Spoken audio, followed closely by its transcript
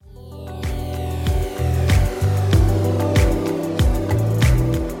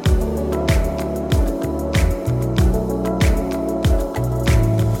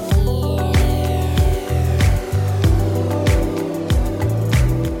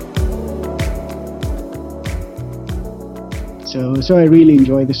So I really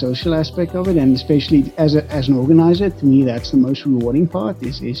enjoy the social aspect of it, and especially as an organizer, to me that's the most rewarding part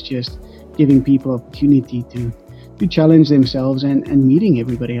is just giving people opportunity to challenge themselves and meeting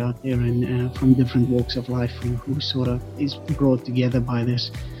everybody out there and from different walks of life who sort of is brought together by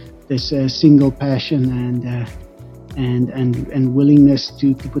this single passion and willingness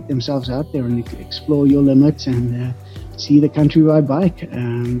to put themselves out there and to explore your limits and see the country by bike.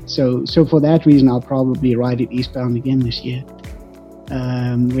 So for that reason, I'll probably ride it eastbound again this year.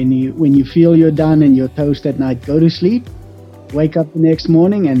 When you feel you're done and you're toast at night, go to sleep, wake up the next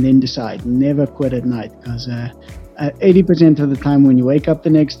morning, and then decide. Never quit at night, because 80% of the time when you wake up the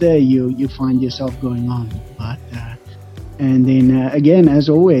next day, you find yourself going on. But and then again, as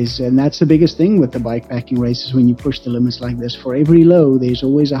always, and that's the biggest thing with the bikepacking races, when you push the limits like this, for every low, there's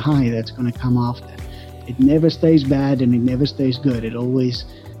always a high that's going to come after. It never stays bad and it never stays good. It always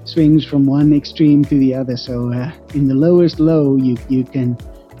swings from one extreme to the other. So in the lowest low, you can,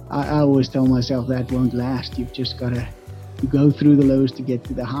 I always tell myself that won't last. You've just got to go through the lows to get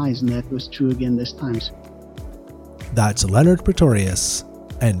to the highs, and that was true again this time. That's Lennard Pretorious,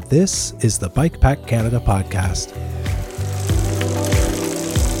 and this is the Bike Pack Canada podcast.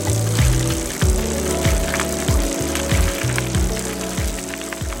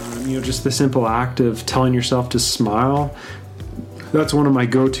 Just the simple act of telling yourself to smile. That's one of my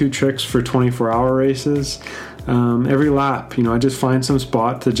go-to tricks for 24-hour races. Every lap, I just find some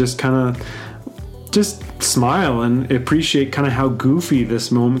spot to just kind of just smile and appreciate kind of how goofy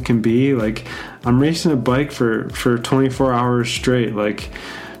this moment can be. Like, I'm racing a bike for 24 hours straight. Like,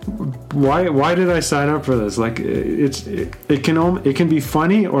 why did I sign up for this? Like, it can be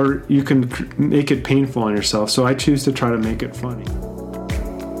funny, or you can make it painful on yourself. So I choose to try to make it funny.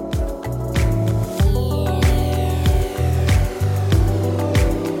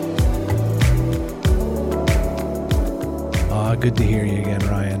 Good to hear you again,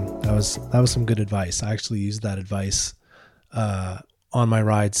 Ryan. That was some good advice. I actually used that advice on my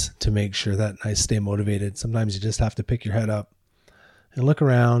rides to make sure that I stay motivated. Sometimes you just have to pick your head up and look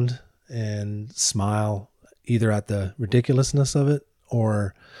around and smile, either at the ridiculousness of it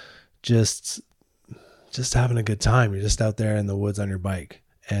or just having a good time. You're just out there in the woods on your bike.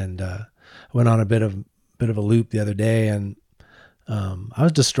 And I went on a bit of a loop the other day, and I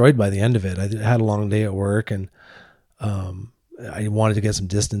was destroyed by the end of it. I had a long day at work, and I wanted to get some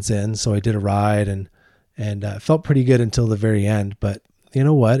distance in, so I did a ride and felt pretty good until the very end. But you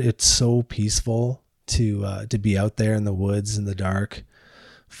know what? It's so peaceful to be out there in the woods in the dark,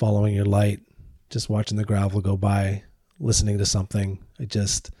 following your light, just watching the gravel go by, listening to something. I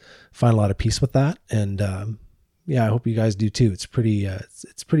just find a lot of peace with that, and I hope you guys do too. It's pretty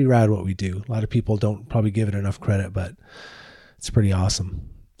rad what we do. A lot of people don't probably give it enough credit, but it's pretty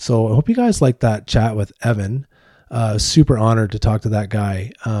awesome. So I hope you guys like that chat with Evan. Super honored to talk to that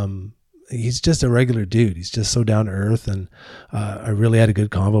guy. He's just a regular dude. He's just so down to earth, and I really had a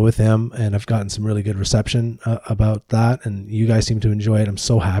good convo with him, and I've gotten some really good reception about that, and you guys seem to enjoy it. I'm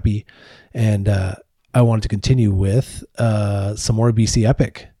so happy, and I wanted to continue with some more BC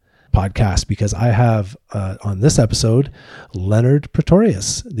Epic podcast, because I have on this episode Lennard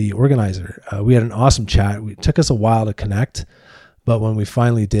Pretorious, the organizer. We had an awesome chat. It took us a while to connect, but when we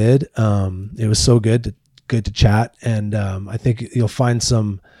finally did, it was so good to chat, and I think you'll find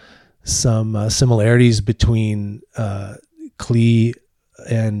some similarities between Clee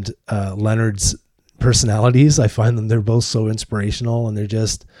and Lennard's personalities. I find them, they're both so inspirational, and they're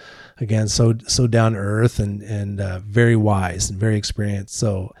just, again, so down to earth and very wise and very experienced.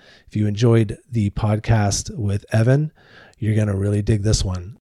 So if you enjoyed the podcast with Evan, you're going to really dig this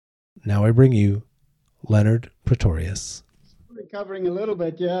one. Now I bring you Lennard Pretorious. Recovering a little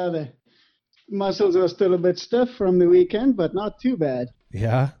bit, yeah. The muscles are still a bit stiff from the weekend, but not too bad.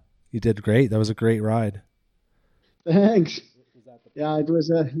 Yeah, you did great. That was a great ride. Thanks. Yeah, it was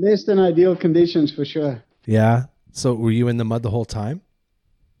less than ideal conditions for sure. Yeah. So were you in the mud the whole time?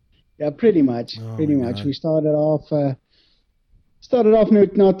 Yeah, pretty much. Oh, pretty much. God. We started off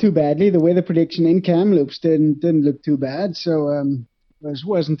not too badly. The weather prediction in Kamloops didn't look too bad, so it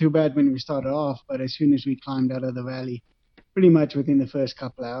wasn't too bad when we started off. But as soon as we climbed out of the valley, pretty much within the first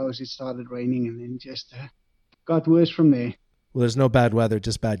couple of hours, it started raining, and then just got worse from there. Well, there's no bad weather,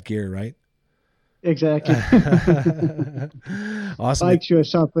 just bad gear, right? Exactly. Awesome. Bike sure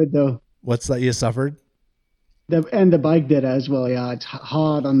suffered, though. What's that you suffered? And the bike did as well. Yeah, it's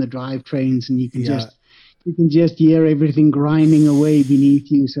hard on the drivetrains, and you can just hear everything grinding away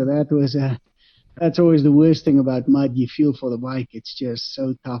beneath you. So that's always the worst thing about mud. You feel for the bike. It's just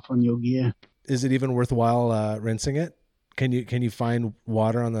so tough on your gear. Is it even worthwhile rinsing it? Can you find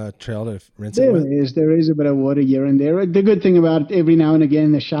water on the trail to rinse it There with? is a bit of water here and there. The good thing about it, every now and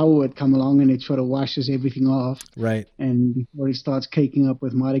again, the shower would come along and it sort of washes everything off, Right. and before it starts caking up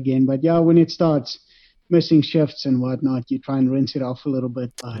with mud again. But yeah, when it starts missing shifts and whatnot, you try and rinse it off a little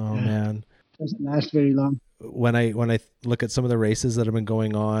bit, but Oh man. it doesn't last very long. When I look at some of the races that have been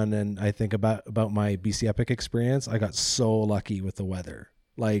going on, and I think about my BC Epic experience, I got so lucky with the weather.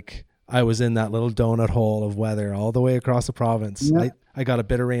 Like, I was in that little donut hole of weather all the way across the province. Yeah. I got a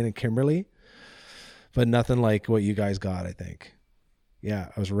bit of rain in Kimberley, but nothing like what you guys got, I think. Yeah,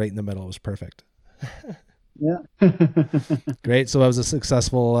 I was right in the middle. It was perfect. Yeah. Great. So that was a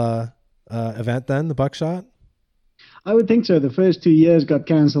successful event then, the buckshot? I would think so. The first 2 years got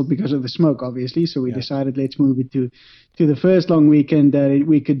cancelled because of the smoke, obviously. So we Yeah. decided let's move it to the first long weekend that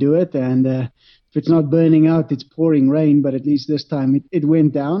we could do it. And if it's not burning out, it's pouring rain. But at least this time it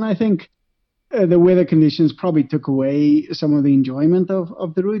went down. I think the weather conditions probably took away some of the enjoyment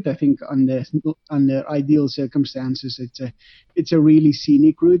of the route. I think under ideal circumstances, it's a really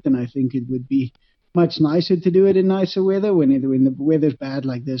scenic route, and I think it would be much nicer to do it in nicer weather. When the weather's bad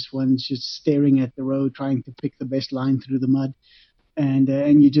like this, one's just staring at the road, trying to pick the best line through the mud, and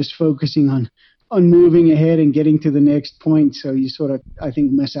you're just focusing on moving ahead and getting to the next point. So you sort of, I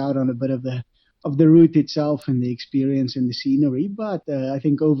think, miss out on a bit of the route itself and the experience and the scenery. But I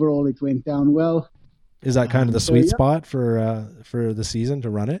think overall it went down well. Is that kind of the So, sweet yeah. spot for the season to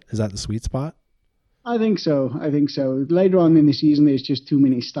run it? Is that the sweet spot? I think so. Later on in the season, there's just too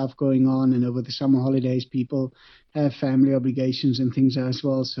many stuff going on, and over the summer holidays, people have family obligations and things as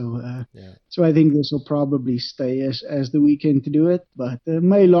well. So, Yeah. so I think this will probably stay as the weekend to do it. But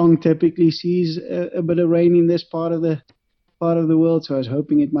May Long typically sees a bit of rain in this part of the world, so I was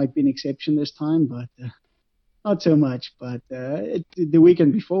hoping it might be an exception this time, but not so much. But the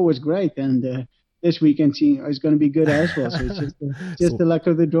weekend before was great, and this weekend is going to be good as well. So it's just the luck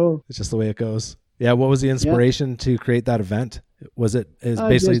of the draw. It's just the way it goes. Yeah. What was the inspiration to create that event? Was it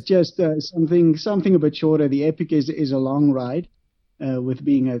basically just something a bit shorter. The Epic is a long ride, with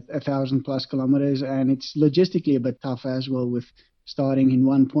being 1,000+ kilometers, and it's logistically a bit tough as well, with starting in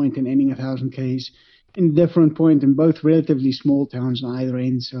one point and ending 1,000 k's in a different point, in both relatively small towns on either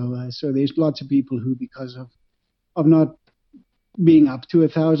end. So there's lots of people who, because of not being up to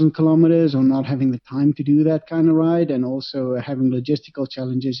 1,000 kilometers or not having the time to do that kind of ride, and also having logistical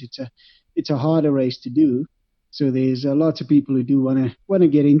challenges, it's a harder race to do. So there's lots of people who do want to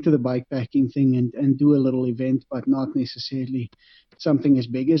get into the bike packing thing and do a little event, but not necessarily something as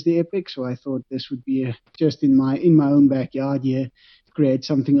big as the Epic. So I thought this would be just in my own backyard here, create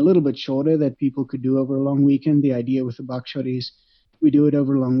something a little bit shorter that people could do over a long weekend. The idea with the buckshot is we do it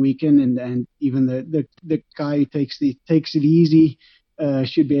over a long weekend, and even the guy who takes it easy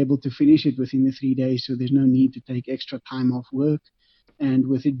should be able to finish it within the 3 days. So there's no need to take extra time off work. And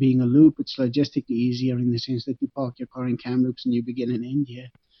with it being a loop, it's logistically easier in the sense that you park your car in Kamloops and you begin and end here.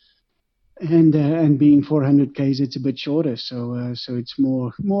 And being 400 k's, it's a bit shorter. So it's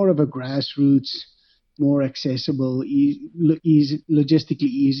more of a grassroots, more accessible, logistically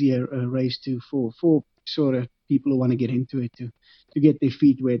easier race for sort of people who want to get into it, to get their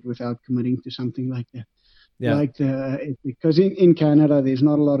feet wet without committing to something like that. Yeah. Like because in Canada there's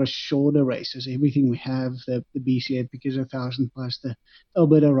not a lot of shorter races. Everything we have, the BC Epic is 1,000+. The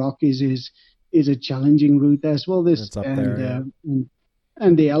Alberta Rock is a challenging route as well. It's up there,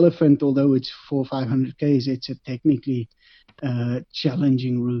 And the Elephant, although it's 400-500 k's, it's a technically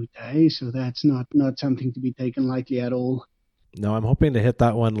challenging route. So that's not something to be taken lightly at all. No, I'm hoping to hit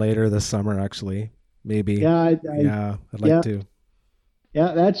that one later this summer, actually. Maybe. Yeah, I'd like to.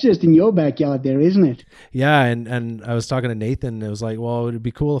 Yeah, that's just in your backyard there, isn't it? Yeah, and I was talking to Nathan. It was like, well, it would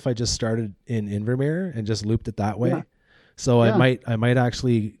be cool if I just started in Invermere and just looped it that way. Yeah. So Yeah. I might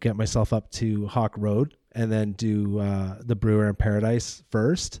actually get myself up to Hawk Road and then do the Brewer in Paradise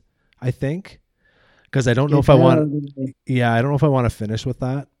first, I think, because I don't know if I want. Yeah, I don't know if I want to finish with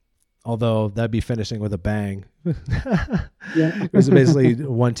that. Although that'd be finishing with a bang. Yeah. It was basically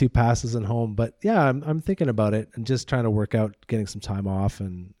 1-2 passes and home. But yeah, I'm thinking about it and just trying to work out getting some time off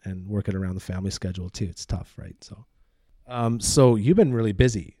and work it around the family schedule too. It's tough, right? So you've been really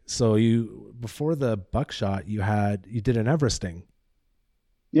busy. So before the buckshot, you did an Everesting.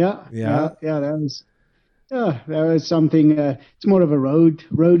 Yeah. Yeah. That was something. It's more of a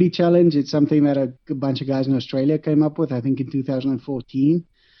roadie challenge. It's something that a bunch of guys in Australia came up with, I think, in 2014.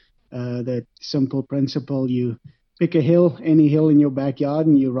 That simple principle: you pick a hill, any hill in your backyard,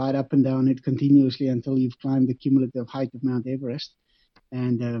 and you ride up and down it continuously until you've climbed the cumulative height of Mount Everest.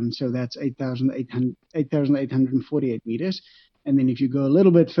 And so that's 8,848 meters. And then if you go a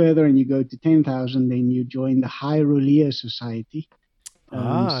little bit further and you go to 10,000, then you join the High Roller Society.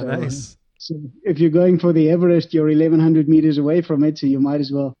 Nice. So if you're going for the Everest, you're 1,100 meters away from it, so you might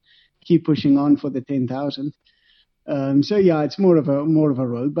as well keep pushing on for the 10,000. So yeah, it's more of a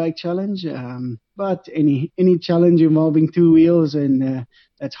road bike challenge. But any challenge involving two wheels and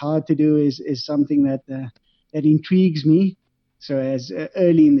that's hard to do is something that intrigues me. So as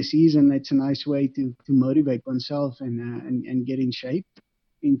early in the season, it's a nice way to motivate oneself and get in shape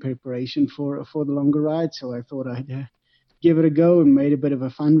in preparation for the longer ride. So I thought I'd give it a go and made a bit of a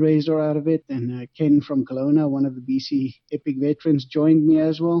fundraiser out of it. And Ken from Kelowna, one of the BC Epic veterans, joined me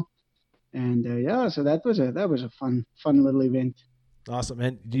as well. And so that was a fun little event. Awesome.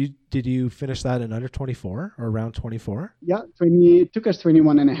 And did you finish that in under 24 or around 24? Yeah, it took us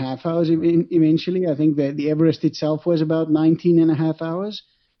 21 and a half hours eventually. I think the Everest itself was about 19 and a half hours.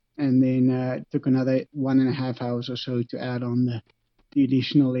 And then it took another 1.5 hours or so to add on the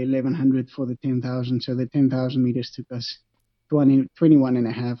additional 1,100 for the 10,000. So the 10,000 meters took us 21 and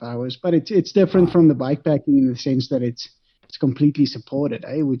a half hours. But it's different from the bikepacking in the sense that it's completely supported,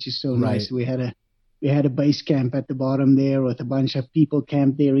 which is so nice. We had a base camp at the bottom there with a bunch of people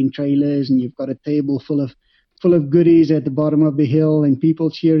camped there in trailers, and you've got a table full of goodies at the bottom of the hill and people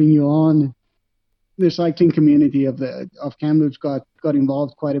cheering you on. The cycling community of Kamloops got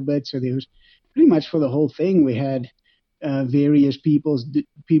involved quite a bit, so there was pretty much for the whole thing we had various people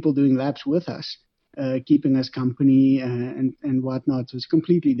doing laps with us, keeping us company and whatnot. So it's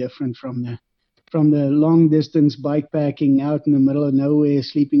completely different from the long distance bikepacking out in the middle of nowhere,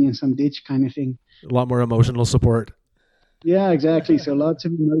 sleeping in some ditch kind of thing. A lot more emotional support. Yeah, exactly. So lots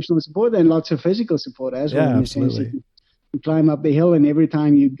of emotional support and lots of physical support as well. Yeah, absolutely. You climb up the hill, and every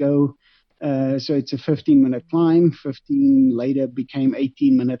time you go, so it's a 15-minute climb. 15 later became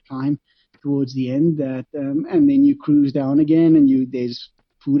 18-minute climb towards the end. And then you cruise down again, and there's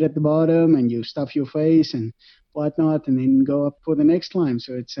food at the bottom, and you stuff your face and whatnot, and then go up for the next climb.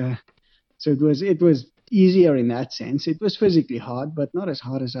 So it was easier in that sense. It was physically hard, but not as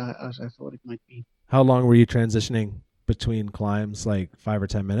hard as I thought it might be. How long were you transitioning between climbs? Like 5 or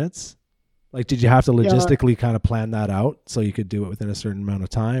 10 minutes? Like, did you have to logistically kind of plan that out so you could do it within a certain amount of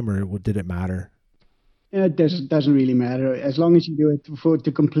time, or did it matter? It doesn't really matter. As long as you do it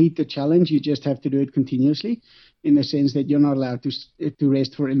to complete the challenge, you just have to do it continuously, in the sense that you're not allowed to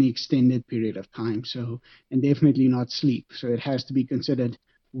rest for any extended period of time. So, and definitely not sleep. So it has to be considered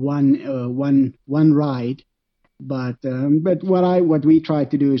one ride. But what we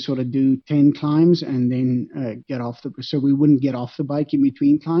tried to do is sort of do 10 climbs and then get off so we wouldn't get off the bike in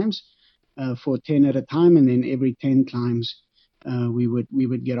between climbs for 10 at a time, and then every 10 climbs we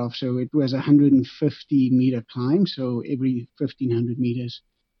would get off. So it was a 150 meter climb, so every 1,500 meters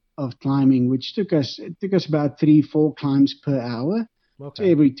of climbing, which took us about 3-4 climbs per hour. Okay.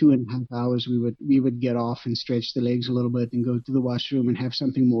 So every 2.5 hours we would get off and stretch the legs a little bit and go to the washroom and have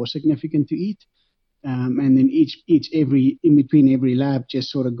something more significant to eat. And then in between every lap,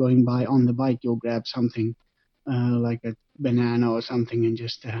 just sort of going by on the bike, you'll grab something like a banana or something and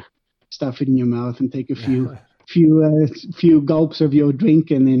just stuff it in your mouth and take a few gulps of your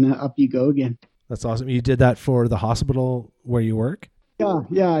drink, and then up you go again. That's awesome. You did that for the hospital where you work?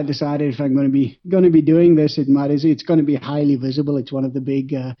 Yeah. I decided if I'm going to be doing this, it's going to be highly visible. It's one of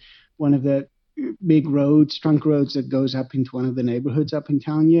the big roads, trunk roads that goes up into one of the neighborhoods up in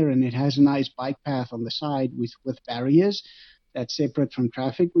town here, and it has a nice bike path on the side with barriers that's separate from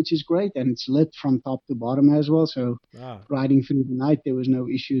traffic, which is great, and it's lit from top to bottom as well. So riding through the night, there was no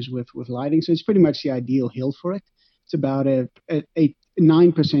issues with lighting. So it's pretty much the ideal hill for it. It's about a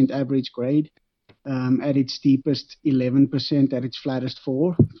 9% average grade. At its steepest, 11%. At its flattest,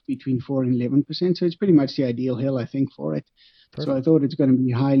 4%, between 4 and 11%. So it's pretty much the ideal hill, I think, for it. Perfect. So I thought it's going to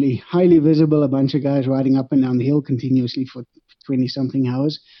be highly visible. A bunch of guys riding up and down the hill continuously for 20-something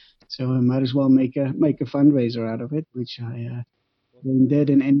hours. So I might as well make a fundraiser out of it, which I then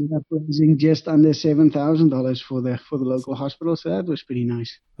did, and ended up raising just under $7,000 for the local hospital. So that was pretty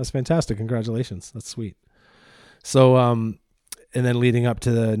nice. That's fantastic. Congratulations. That's sweet. So, and then leading up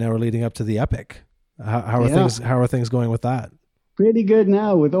to the Epic. How are things going with that? Pretty good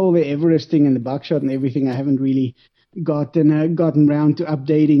now with all the Everesting and the buckshot and everything. I haven't really gotten around to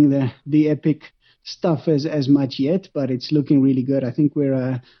updating the Epic stuff as much yet, but it's looking really good. I think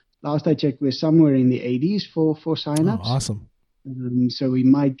we're last I checked, we're somewhere in the 80s for signups. Oh, awesome. So we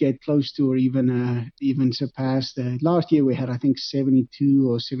might get close to or even surpass last year we had, I think, 72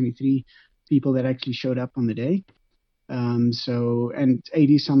 or 73 people that actually showed up on the day. And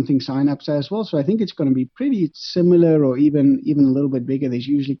 80 something signups as well. So I think it's going to be pretty similar or even a little bit bigger. There's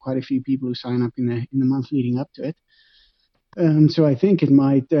usually quite a few people who sign up in the month leading up to it. So I think it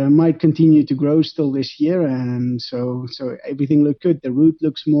might continue to grow still this year, and so everything looked good. The route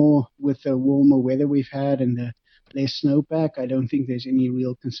looks more with the warmer weather we've had and the less snowpack. I don't think there's any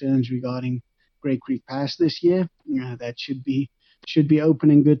real concerns regarding Great Creek Pass this year. That should be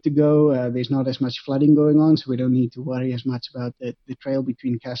open and good to go. There's not as much flooding going on, so we don't need to worry as much about the trail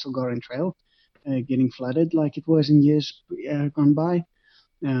between Castlegar and Trail getting flooded like it was in years gone by.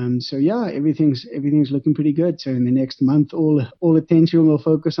 So yeah, everything's looking pretty good. So in the next month, all attention will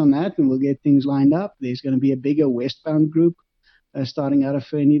focus on that, and we'll get things lined up. There's going to be a bigger westbound group starting out of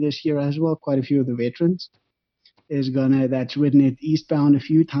Fernie this year as well. Quite a few of the veterans that's ridden it eastbound a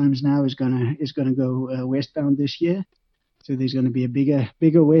few times now is gonna go westbound this year. So there's going to be a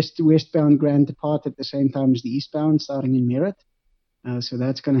bigger westbound grand depart at the same time as the eastbound, starting in Merritt. So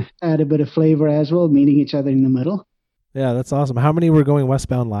that's going to add a bit of flavor as well, meeting each other in the middle. Yeah, that's awesome. How many were going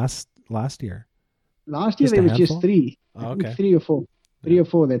westbound last year? Last year there was just three. Oh, okay. Three or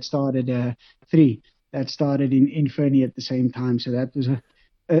four that started. Three that started in Fernie at the same time. So that was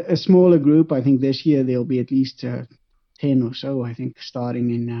a smaller group. I think this year there'll be at least 10 or so. I think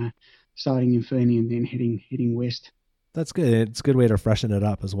starting in Fernie and then heading west. That's good. It's a good way to freshen it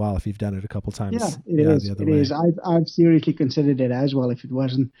up as well if you've done it a couple times. Yeah, it is. The other it way. is. I've seriously considered it as well. If it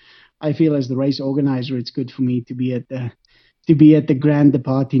wasn't, I feel as the race organizer, it's good for me to be at the grand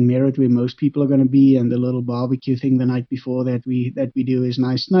depart in Merritt where most people are going to be, and the little barbecue thing the night before that we do is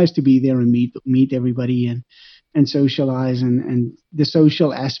nice. Nice to be there and meet everybody and socialize, and the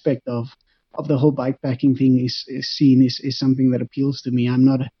social aspect of the whole bikepacking thing is something that appeals to me. I'm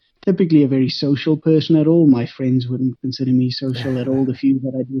not typically a very social person at all. My friends wouldn't consider me social at all, the few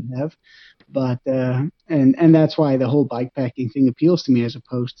that I do have. But and that's why the whole bikepacking thing appeals to me, as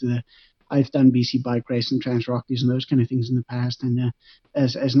opposed to I've done BC Bike Race and Trans Rockies and those kind of things in the past. And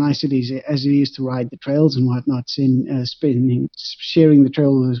as nice as it is to ride the trails and whatnot, sharing the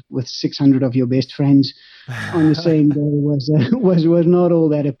trail with 600 of your best friends on the same day was not all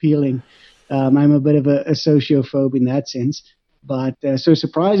that appealing. I'm a bit of a sociophobe in that sense. But so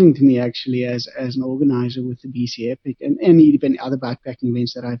surprising to me, actually, as an organizer with the BC Epic and even other backpacking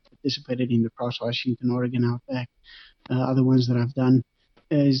events that I've participated in, the Cross Washington, Oregon Outback, other ones that I've done,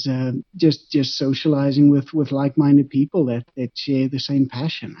 is just socializing with like-minded people that share the same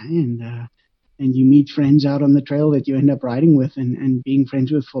passion, and you meet friends out on the trail that you end up riding with and being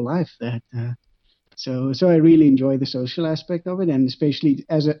friends with for life. So I really enjoy the social aspect of it, and especially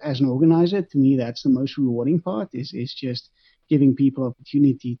as an organizer, to me that's the most rewarding part. Is just giving people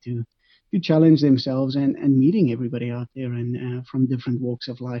opportunity to challenge themselves and meeting everybody out there and from different walks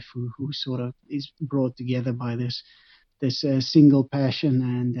of life who sort of is brought together by this single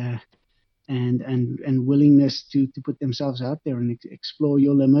passion and willingness to put themselves out there and explore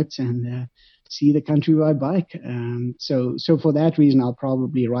your limits and see the country by bike. So for that reason, I'll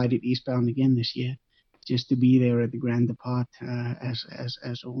probably ride it eastbound again this year, just to be there at the Grand Depart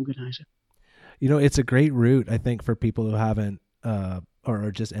as organizer. You know, it's a great route, I think, for people who haven't or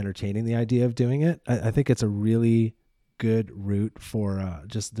are just entertaining the idea of doing it. I think it's a really good route for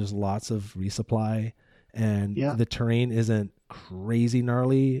there's lots of resupply, and the terrain isn't crazy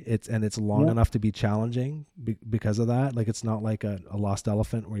gnarly. It's long enough to be challenging because of that. Like, it's not like a lost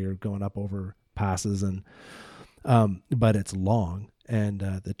elephant where you're going up over passes and but it's long. And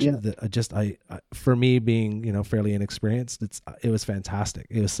for me being, fairly inexperienced, it was fantastic.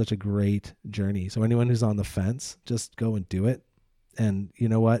 It was such a great journey. So anyone who's on the fence, just go and do it. And you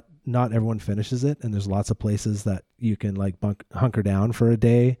know what? Not everyone finishes it. And there's lots of places that you can hunker down for a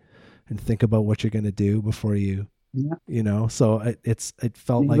day and think about what you're going to do before so it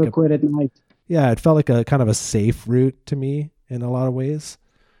felt Never like quit at night. Yeah. It felt like a kind of a safe route to me in a lot of ways.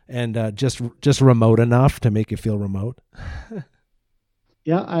 And just remote enough to make it feel remote.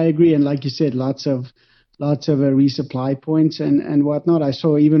 Yeah, I agree. And like you said, lots of resupply points and whatnot. I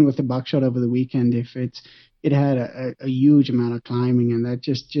saw even with the buckshot over the weekend, if it had a huge amount of climbing, and that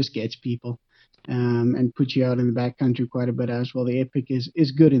just gets people and puts you out in the backcountry quite a bit as well. The Epic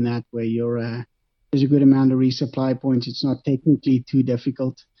is good in that way. There's a good amount of resupply points. It's not technically too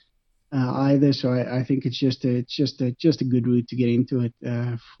difficult either. So I think it's just a good route to get into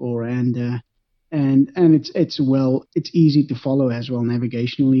it for and it's easy to follow as well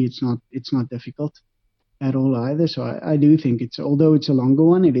navigationally. It's not difficult at all either. So I do think although it's a longer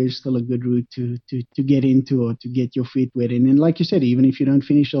one, it is still a good route to get into or to get your feet wet in. And like you said, even if you don't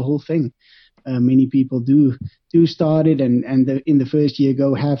finish the whole thing, many people do start it and in the first year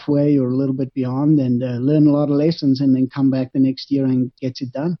go halfway or a little bit beyond and learn a lot of lessons and then come back the next year and gets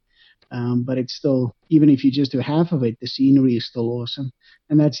it done. But it's still, even if you just do half of it, the scenery is still awesome.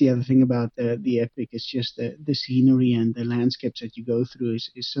 And that's the other thing about the epic. It's just the scenery and the landscapes that you go through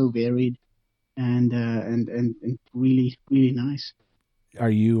is so varied and really, really nice. Are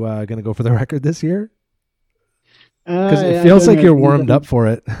you going to go for the record this year? Because it feels like you're warmed up for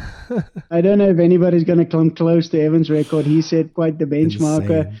it. I don't know if anybody's going to come close to Evan's record. He set quite the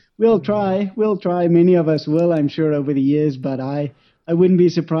benchmark. We'll try. Many of us will, I'm sure, over the years. But I wouldn't be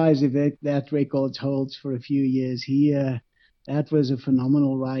surprised if that record holds for a few years. That was a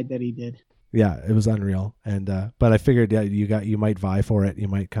phenomenal ride that he did. Yeah, it was unreal. And but I figured, you might vie for it. You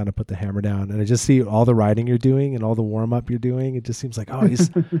might kind of put the hammer down. And I just see all the riding you're doing and all the warm up you're doing. It just seems like, oh, he's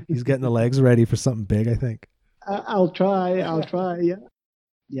getting the legs ready for something big, I think. I'll try.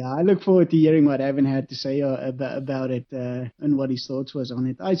 Yeah. I look forward to hearing what Evan had to say about it and what his thoughts was on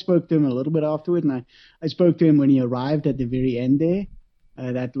it. I spoke to him a little bit afterward, and I spoke to him when he arrived at the very end there,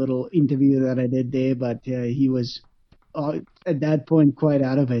 that little interview that I did there. But he was at that point quite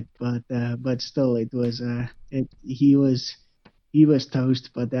out of it. But still, it was he was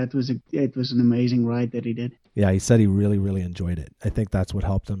toast. But it was an amazing ride that he did. Yeah, he said he really, really enjoyed it. I think that's what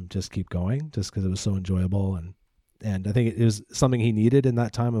helped him just keep going, just because it was so enjoyable. And I think it was something he needed in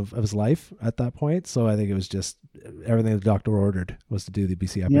that time of his life at that point. So I think it was just everything the doctor ordered was to do the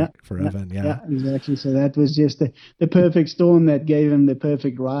BC Epic for Evan. Yeah, exactly. So that was just the perfect storm that gave him the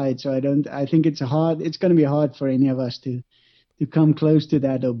perfect ride. So I think it's going to be hard for any of us to come close to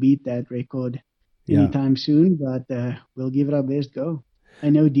that or beat that record anytime soon, but we'll give it our best go. I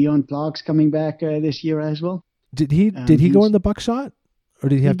know Dion Clark's coming back this year as well. Did he go in the buckshot, or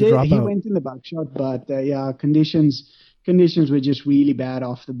did he have to drop out? He went in the buckshot, but conditions were just really bad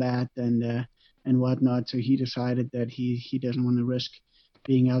off the bat and whatnot. So he decided that he doesn't want to risk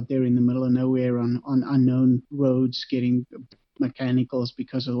being out there in the middle of nowhere on unknown roads, getting mechanicals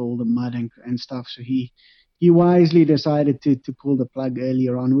because of all the mud and stuff. So he wisely decided to pull the plug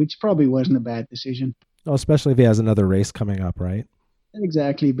earlier on, which probably wasn't a bad decision. Oh, especially if he has another race coming up, right?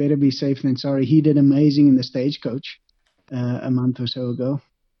 Exactly. Better be safe than sorry. He did amazing in the Stagecoach a month or so ago.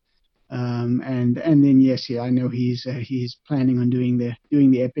 And then yes, I know he's planning on doing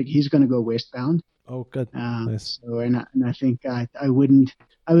the Epic. He's going to go westbound. Oh, good. Nice. So and I think I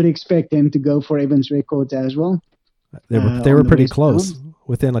would expect him to go for Evans records as well. They were pretty close.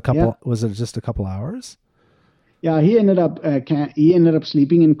 Within a couple, was it just a couple hours? Yeah, he ended up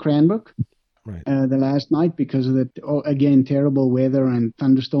sleeping in Cranbrook. Right. The last night because of again terrible weather and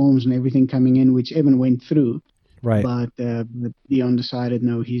thunderstorms and everything coming in, which Evan went through. Right. But Dion decided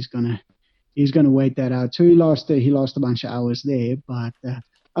no, he's gonna wait that out. So he lost a bunch of hours there, but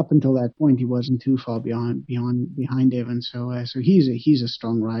up until that point he wasn't too far behind Evan. So he's a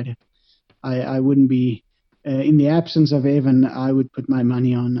strong rider. I wouldn't be in the absence of Evan. I would put my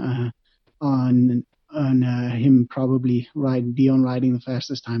money on him probably Dion riding the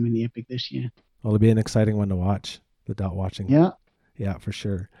fastest time in the Epic this year. Well, it'll be an exciting one to watch. The dot watching. Yeah, for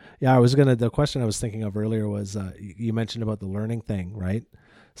sure. Yeah, the question I was thinking of earlier was you mentioned about the learning thing, right?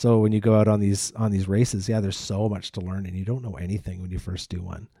 So when you go out on these races, there's so much to learn, and you don't know anything when you first do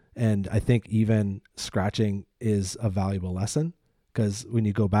one. And I think even scratching is a valuable lesson, because when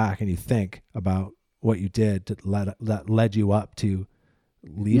you go back and you think about what you did that led you up to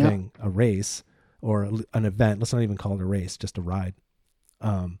leaving a race or an event, let's not even call it a race, just a ride.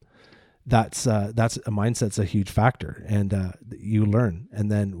 That's a mindset's a huge factor, and you learn.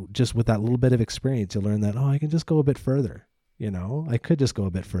 And then just with that little bit of experience, you learn that, I can just go a bit further. I could just go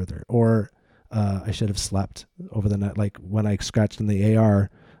a bit further, or I should have slept over the night. Like when I scratched in the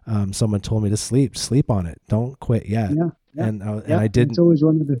AR, someone told me to sleep on it. Don't quit yet. And I didn't. It's always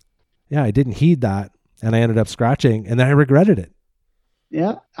one of the. Yeah, I didn't heed that, and I ended up scratching, and then I regretted it.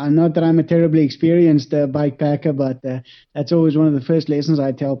 Yeah, I'm not that I'm a terribly experienced bike packer, but that's always one of the first lessons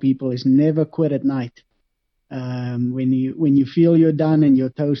I tell people is never quit at night. When you feel you're done and you're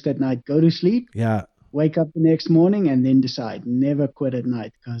toast at night, go to sleep. Yeah. Wake up the next morning and then decide. Never quit at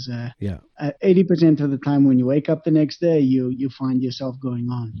night, because 80% of the time when you wake up the next day, you find yourself going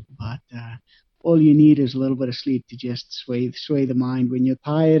on. But all you need is a little bit of sleep to just sway the mind. When you're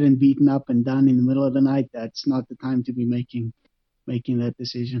tired and beaten up and done in the middle of the night, that's not the time to be making that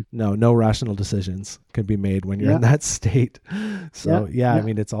decision. No rational decisions can be made when you're in that state. So I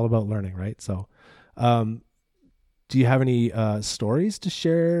mean, it's all about learning, right? So do you have any stories to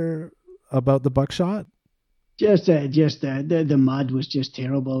share about the buckshot? The mud was just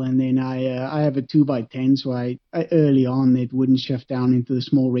terrible, and then I have a 2x10, so I early on it wouldn't shift down into the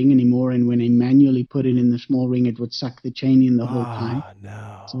small ring anymore, and when I manually put it in the small ring, it would suck the chain in the whole time.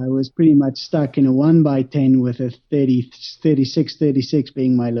 No. So I was pretty much stuck in a 1x10 with a 36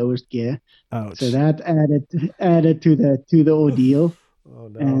 being my lowest gear. Ouch. So that added to the ordeal. Oh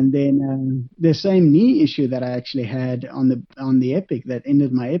no. And then the same knee issue that I actually had on the Epic that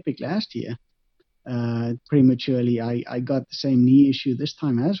ended my Epic last year. Prematurely, I got the same knee issue this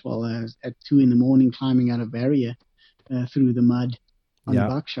time as well, as at 2 a.m. climbing out a barrier through the mud on the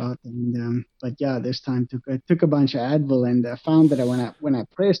buckshot. And but yeah, this time took a bunch of Advil, and I found that when I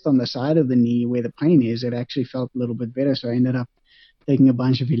pressed on the side of the knee where the pain is, it actually felt a little bit better. So I ended up taking a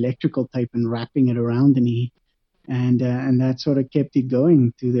bunch of electrical tape and wrapping it around the knee, and that sort of kept it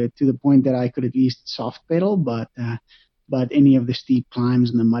going to the point that I could at least soft pedal, but any of the steep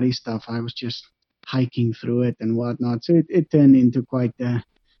climbs and the muddy stuff, I was just hiking through it and whatnot. So it turned into quite the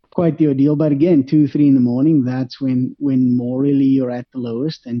ordeal. But again, 2-3 in the morning, that's when morally you're at the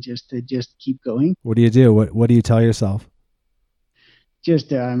lowest, and just keep going. What do you do? What do you tell yourself?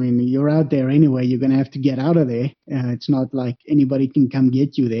 I mean, you're out there anyway. You're going to have to get out of there. It's not like anybody can come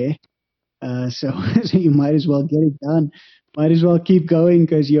get you there. So you might as well get it done. Might as well keep going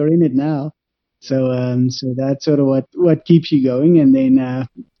because you're in it now. So that's sort of what keeps you going. And then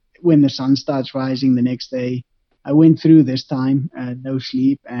when the sun starts rising the next day, I went through this time, no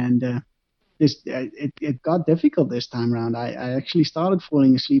sleep, and it got difficult this time around. I actually started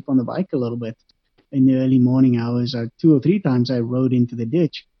falling asleep on the bike a little bit in the early morning hours. 2 or 3 times I rode into the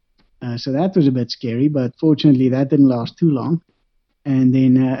ditch. So that was a bit scary, but fortunately that didn't last too long. And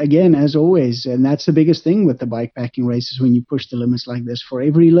then again, as always, and that's the biggest thing with the bikepacking races, when you push the limits like this, for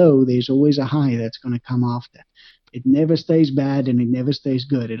every low, there's always a high that's going to come after. It never stays bad and it never stays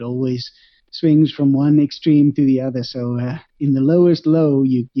good. It always swings from one extreme to the other. So in the lowest low,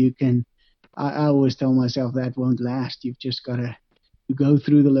 you can, I always tell myself that won't last. You've just got to go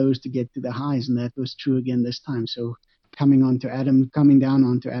through the lows to get to the highs. And that was true again this time. So coming down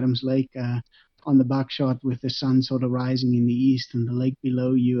onto Adams Lake on the buckshot with the sun sort of rising in the east and the lake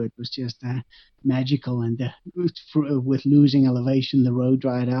below you, it was just magical. And with losing elevation, the road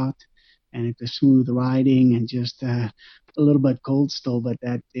dried out. And it was smooth riding and just a little bit cold still, but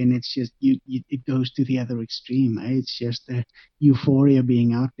then it's just it goes to the other extreme. It's just euphoria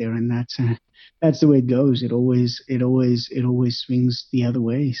being out there, and that's the way it goes. It always swings the other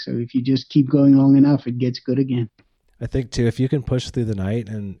way. So if you just keep going long enough, it gets good again. I think too, if you can push through the night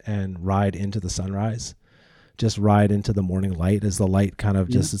and ride into the sunrise, just ride into the morning light as the light kind of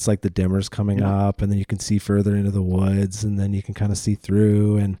it's like the dimmers coming up, and then you can see further into the woods, and then you can kind of see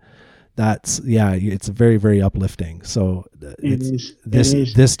through, and it's very, very uplifting. So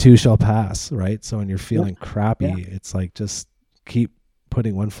this too shall pass, right? So when you're feeling crappy, it's like just keep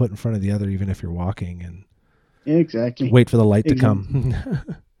putting one foot in front of the other, even if you're walking, and exactly wait for the light to come.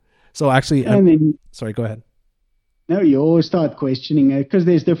 So actually, sorry, go ahead. No, you always start questioning because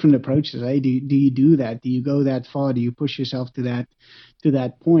there's different approaches. Do you do that? Do you go that far? Do you push yourself to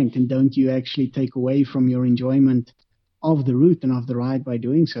that point? And don't you actually take away from your enjoyment of the route and of the ride by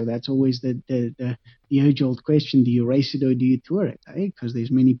doing so? That's always the age-old question: do you race it or do you tour it? Because there's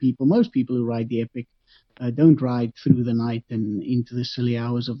most people who ride the Epic don't ride through the night and into the silly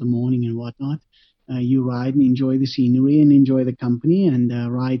hours of the morning and whatnot. You ride and enjoy the scenery and enjoy the company,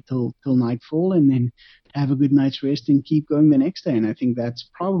 and ride till nightfall, and then have a good night's rest and keep going the next day. And I think that's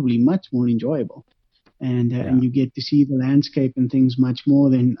probably much more enjoyable. And you get to see the landscape and things much more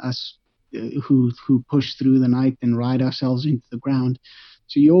than us who push through the night and ride ourselves into the ground.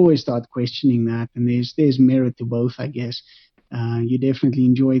 So you always start questioning that, and there's merit to both, I guess. You definitely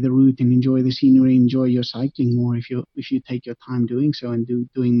enjoy the route and enjoy the scenery, enjoy your cycling more if you take your time doing so and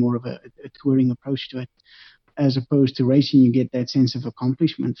doing more of a touring approach to it, as opposed to racing. You get that sense of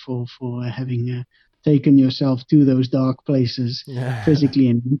accomplishment for having taken yourself to those dark places physically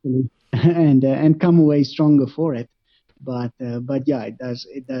and mentally, and come away stronger for it. But yeah,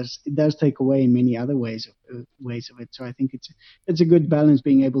 it does take away in many other ways of it. So I think it's a good balance,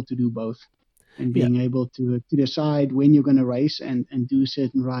 being able to do both, and being able to decide when you're going to race and do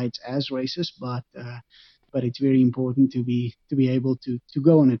certain rides as races. But it's very important to be able to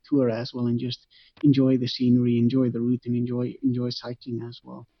go on a tour as well and just enjoy the scenery, enjoy the route, and enjoy cycling as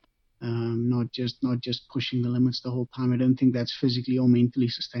well. Not just pushing the limits the whole time. I don't think that's physically or mentally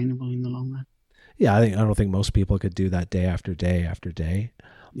sustainable in the long run. Yeah, I don't think most people could do that day after day after day.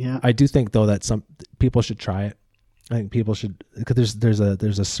 Yeah, I do think though that some people should try it. I think people should, because there's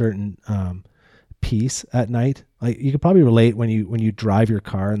a certain peace at night. Like you could probably relate when you drive your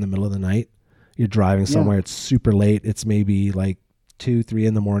car in the middle of the night. You're driving Yeah. somewhere. It's super late. It's maybe like 2, 3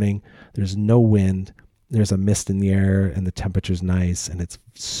 in the morning. There's no wind. There's a mist in the air, and the temperature's nice, and it's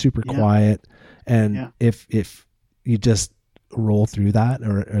super Yeah. quiet. And Yeah. if you just roll through that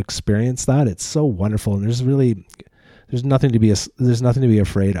or experience that, it's so wonderful. And there's nothing to be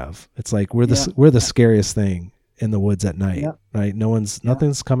afraid of. It's like we're the scariest thing in the woods at night, right?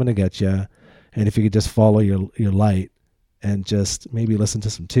 Nothing's coming to get you. And if you could just follow your light and just maybe listen to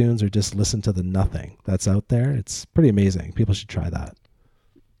some tunes or just listen to the nothing that's out there, it's pretty amazing. People should try that.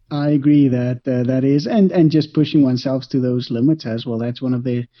 I agree that that is, and just pushing oneself to those limits as well. That's one of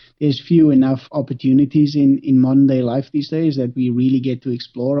there's few enough opportunities in modern day life these days that we really get to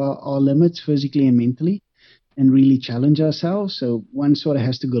explore our limits physically and mentally, and really challenge ourselves. So one sort of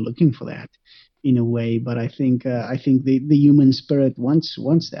has to go looking for that in a way. But I think the human spirit wants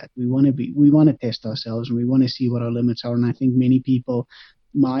that. We want to test ourselves, and we want to see what our limits are. And I think many people,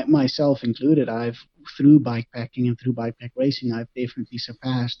 myself included, through bikepacking and through bikepack racing, I've definitely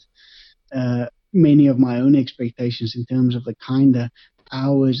surpassed many of my own expectations in terms of the kind of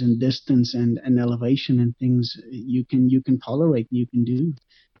hours and distance and elevation and things you can tolerate and you can do.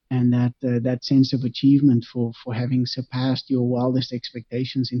 And that sense of achievement for having surpassed your wildest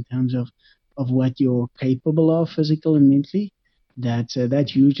expectations in terms of what you're capable of physical and mentally, that's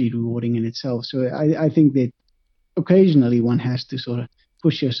hugely rewarding in itself. So I think that occasionally one has to sort of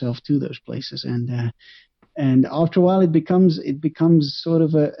push yourself to those places, and after a while it becomes sort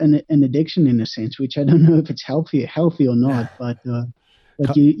of an addiction in a sense, which I don't know if it's healthy or not, but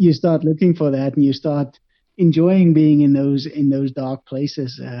you start looking for that, and you start enjoying being in those dark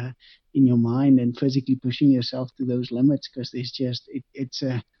places in your mind and physically pushing yourself to those limits, because there's just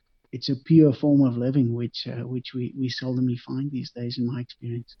it's a pure form of living which we seldomly find these days, in my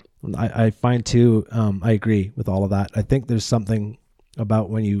experience. I find too, I agree with all of that. I think there's something about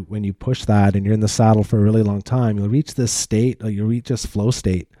when you push that and you're in the saddle for a really long time, you'll reach this state, you'll reach this flow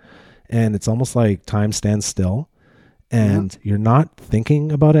state, and it's almost like time stands still, and you're not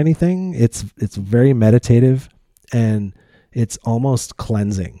thinking about anything. It's very meditative, and it's almost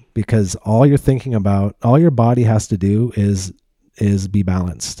cleansing, because all you're thinking about, all your body has to do is be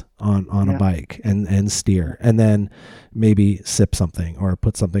balanced on a bike and steer, and then maybe sip something or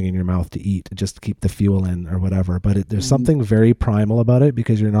put something in your mouth to eat just to keep the fuel in or whatever. But there's something very primal about it,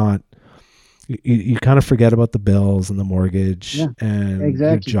 because you're not, you kind of forget about the bills and the mortgage and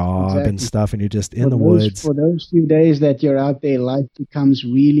your job and stuff, and you're just in the woods. For those few days that you're out there, life becomes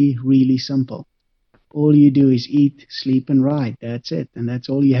really, really simple. All you do is eat, sleep, and ride. That's it. And that's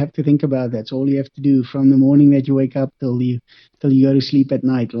all you have to think about. That's all you have to do from the morning that you wake up till you go to sleep at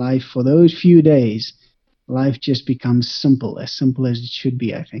night. Life, for those few days, life just becomes simple as it should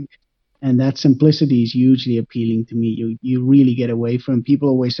be, I think. And that simplicity is hugely appealing to me. You really get away from, people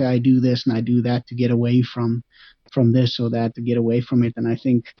always say, I do this and I do that to get away from this or that, to get away from it. And I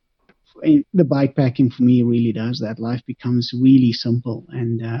think the bikepacking for me really does that. Life becomes really simple,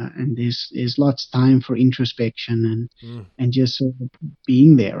 and there's lots of time for introspection and just sort of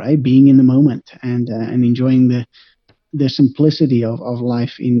being there, right? Being in the moment and enjoying the simplicity of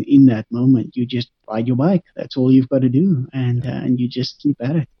life in that moment. You just ride your bike. That's all you've got to do, and you just keep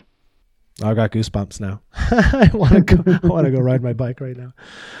at it. I got goosebumps now. I want to go ride my bike right now.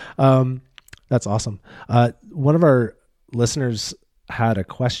 That's awesome. One of our listeners had a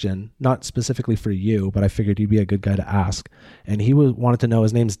question, not specifically for you, but I figured you'd be a good guy to ask. And he wanted to know,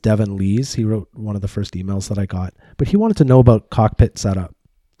 his name's Devin Lees. He wrote one of the first emails that I got, but he wanted to know about cockpit setup.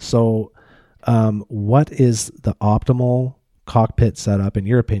 So what is the optimal cockpit setup, in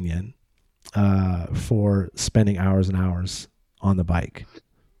your opinion, for spending hours and hours on the bike?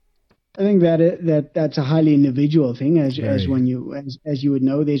 I think that's a highly individual thing, as you would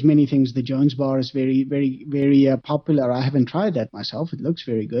know. There's many things. The Jones bar is very, very, very popular. I haven't tried that myself. It looks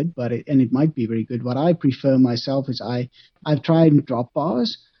very good, and it might be very good. What I prefer myself is I've tried drop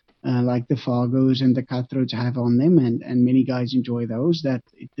bars, like the Fargos and the Cutthroats have on them, and many guys enjoy those. That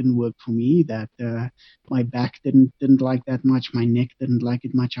it didn't work for me. That my back didn't like that much. My neck didn't like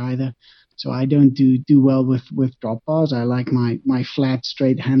it much either. So I don't do well with drop bars. I like my flat,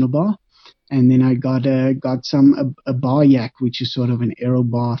 straight handlebar. And then I got a bar yak, which is sort of an aero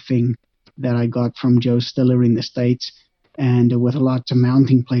bar thing that I got from Joe Stiller in the States, and with lots of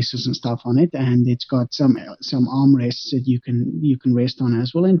mounting places and stuff on it. And it's got some armrests that you can rest on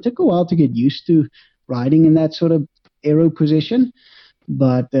as well. And it took a while to get used to riding in that sort of aero position,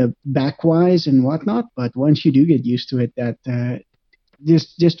 but back-wise and whatnot. But once you do get used to it, that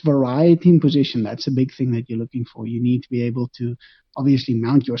just variety in position, that's a big thing that you're looking for. You need to be able to obviously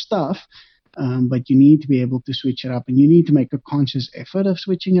mount your stuff, but you need to be able to switch it up, and you need to make a conscious effort of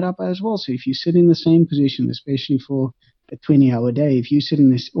switching it up as well. So if you sit in the same position, especially for a 20-hour day, if you sit in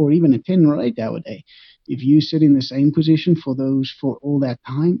this, or even a 10 or 8-hour day, if you sit in the same position for all that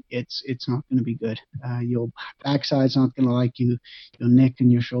time, it's not going to be good. Your backside's not going to like you. Your neck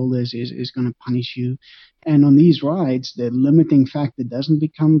and your shoulders is going to punish you. And on these rides, the limiting factor doesn't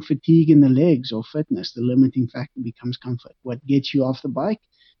become fatigue in the legs or fitness. The limiting factor becomes comfort. What gets you off the bike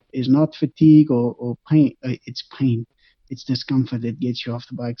is not fatigue or pain. It's pain. It's discomfort that gets you off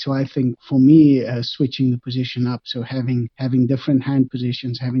the bike. So I think for me, switching the position up, so having different hand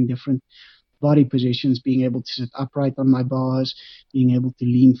positions, having different body positions, being able to sit upright on my bars, being able to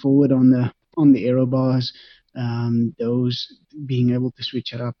lean forward on the aero bars, those being able to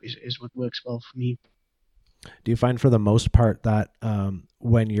switch it up is what works well for me. Do you find for the most part that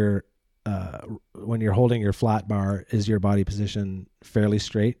when you're holding your flat bar, is your body position fairly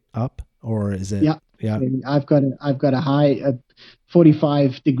straight up, or is it? Yeah. Yeah. I've got a high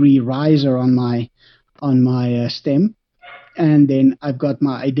 45-degree riser on my stem, and then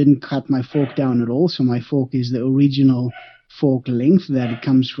I didn't cut my fork down at all, so my fork is the original fork length that it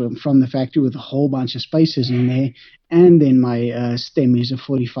comes from the factory, with a whole bunch of spaces in there. And then my stem is a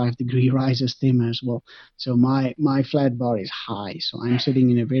 45-degree riser stem as well. So my flat bar is high, so I'm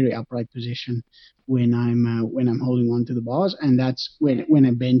sitting in a very upright position when I'm holding on to the bars, and that's when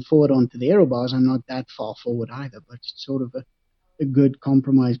I bend forward onto the aero bars, I'm not that far forward either, but it's sort of a good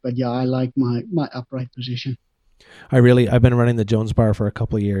compromise. But yeah, I like my upright position. I've been running the Jones bar for a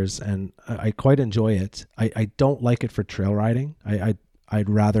couple of years, and I quite enjoy it. I don't like it for trail riding. I'd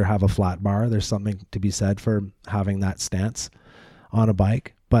rather have a flat bar. There's something to be said for having that stance on a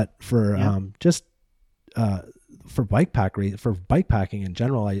bike, but for for bikepacking in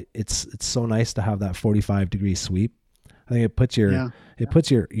general, it's so nice to have that 45-degree sweep. I think it puts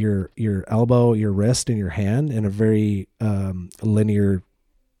your elbow, your wrist, and your hand in a very linear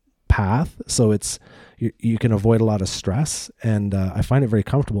path, so you can avoid a lot of stress, and I find it very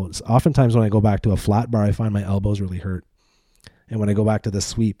comfortable. Oftentimes when I go back to a flat bar, I find my elbows really hurt, and when I go back to the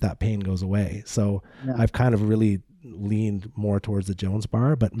sweep, that pain goes away. So I've kind of really leaned more towards the Jones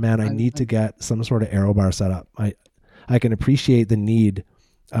bar, but man, I need to get some sort of aero bar set up. I can appreciate the need,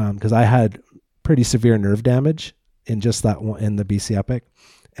 because I had pretty severe nerve damage in just that one, in the BC Epic,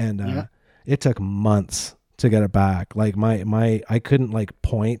 and it took months to get it back. Like I couldn't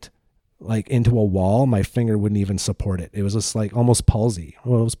point into a wall. My finger wouldn't even support it. It was just almost palsy.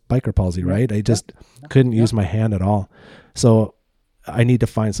 Well, it was biker palsy, right? I just couldn't use my hand at all. So I need to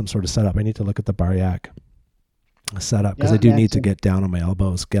find some sort of setup. I need to look at the Bariac setup, because I do need to get down on my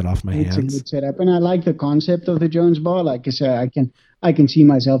elbows, get off my hands. It's a good setup, and I like the concept of the Jones bar. Like I said, I can see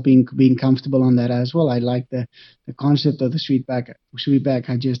myself being comfortable on that as well. I like the concept of the sweetback.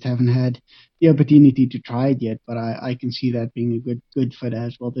 I just haven't had the opportunity to try it yet, but I can see that being a good fit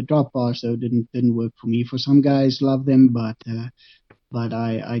as well. The drop bars though didn't work for me. For some guys love them, but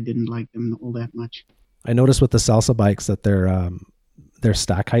I didn't like them all that much. I noticed with the salsa bikes that their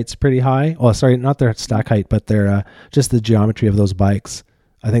stack height's pretty high. Oh, sorry, not their stack height, but their just the geometry of those bikes.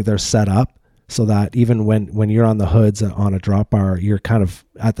 I think they're set up so that even when you're on the hoods on a drop bar, you're kind of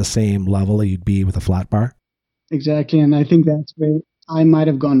at the same level that you'd be with a flat bar. Exactly, and I think that's where I might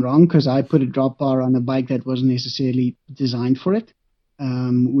have gone wrong, because I put a drop bar on a bike that wasn't necessarily designed for it,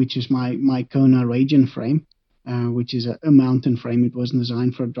 which is my Kona Raging frame, which is a mountain frame. It wasn't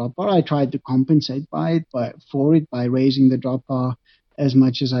designed for a drop bar. I tried to compensate for it by raising the drop bar as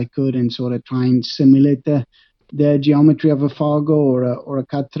much as I could and sort of try and simulate the geometry of a Fargo or a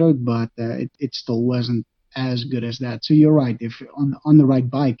Cutthroat, but it still wasn't as good as that. So you're right. If on the right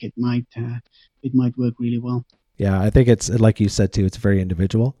bike, it might work really well. Yeah, I think it's like you said too. It's very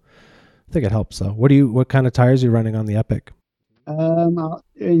individual. I think it helps. So, what kind of tires are you running on the Epic?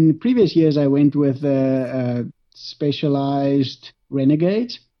 In previous years, I went with Specialized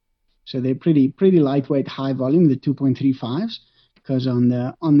Renegades. So they're pretty lightweight, high volume, the 2.35s. Because on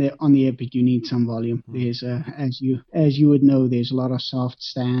the Epic you need some volume. There's as you would know, there's a lot of soft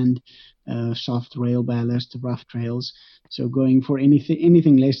stand, soft rail ballast, rough trails. So going for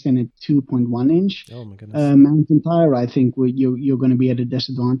anything less than a 2.1 inch mountain tire, I think you're going to be at a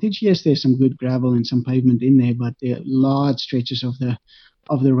disadvantage. Yes, there's some good gravel and some pavement in there, but there are large stretches of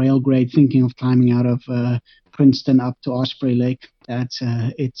the rail grade. Thinking of climbing out of Princeton up to Osprey Lake, that's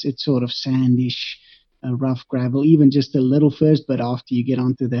it's sort of sandish. Rough gravel, even just a little first, but after you get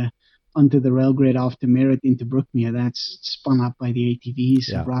onto the rail grade after Merritt into Brookmere, that's spun up by the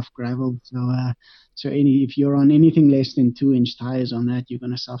ATVs, rough gravel. So if you're on anything less than 2-inch tires on that, you're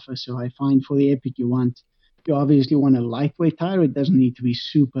going to suffer. So I find for the Epic, you obviously want a lightweight tire. It doesn't need to be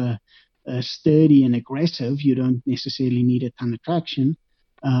super sturdy and aggressive, you don't necessarily need a ton of traction.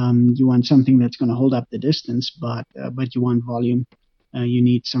 You want something that's going to hold up the distance, but you want volume. You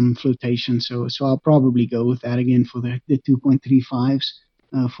need some flotation. So I'll probably go with that again for the 2.35s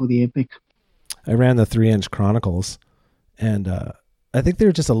for the Epic. I ran the 3-inch Chronicles, and I think they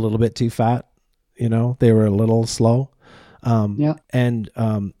were just a little bit too fat. They were a little slow. And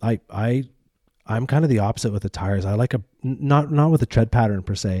I'm kind of the opposite with the tires. I like not with the tread pattern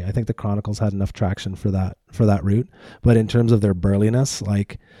per se. I think the Chronicles had enough traction for that route, but in terms of their burliness,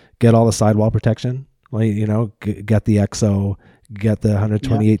 like get all the sidewall protection, like get the EXO, get the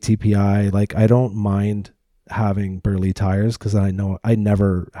 128 TPI. Like I don't mind having burly tires because I know I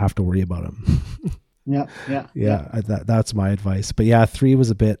never have to worry about them. That's my advice. But 3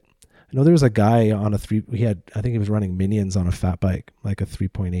 was a bit. I know there was a guy on a 3. I think he was running Minions on a fat bike, like a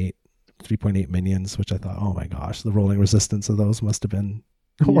 3.8 Minions, which I thought, oh my gosh, the rolling resistance of those must have been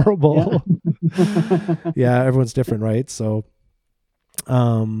horrible. Yeah, everyone's different, right? So,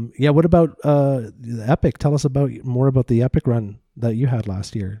 what about the Epic? Tell us more about the Epic run that you had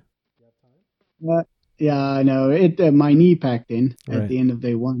last year. I know. My knee packed in at the end of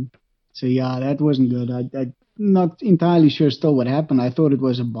day 1. So that wasn't good. I'm not entirely sure still what happened. I thought it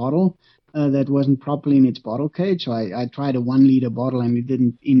was a bottle that wasn't properly in its bottle cage. So I tried a 1 liter bottle and it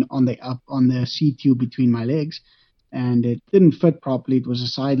didn't on the C tube between my legs, and it didn't fit properly. It was a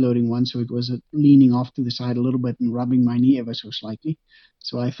side loading one, so it was leaning off to the side a little bit and rubbing my knee ever so slightly.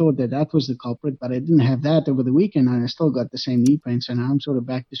 So I thought that was the culprit, but I didn't have that over the weekend, and I still got the same knee pain. So now I'm sort of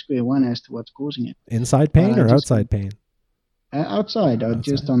back to square one as to what's causing it. Inside pain or outside pain? Outside,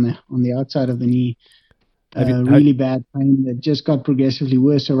 just on the outside of the kney. Really bad pain that just got progressively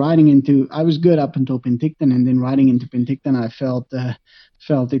worse. So I was good up until Penticton, and then riding into Penticton, I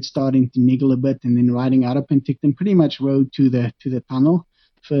felt it starting to niggle a bit, and then riding out of Penticton, pretty much rode to the tunnel,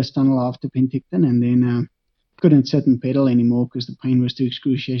 first tunnel after Penticton, and then couldn't sit and pedal anymore because the pain was too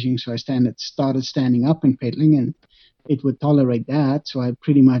excruciating. So I started standing up and pedaling, and it would tolerate that. So I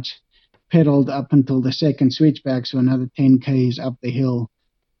pretty much pedaled up until the second switchback, so another 10 Ks up the hill,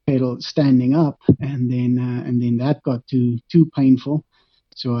 pedal standing up, and then that got too painful.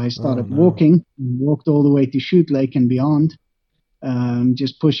 So I started walked all the way to Shoot Lake and beyond,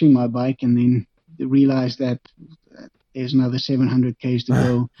 just pushing my bike, and then realized that there's another 700 Ks to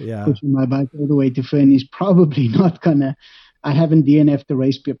go. Pushing my bike all the way to Fernie is probably not gonna. I haven't DNF'd the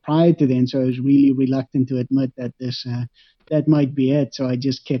race prior to then, so I was really reluctant to admit that that might be it. So I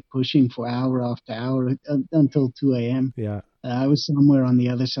just kept pushing for hour after hour until 2 a.m. I was somewhere on the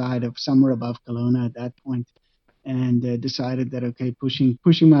other side somewhere above Kelowna at that point, and decided that, okay,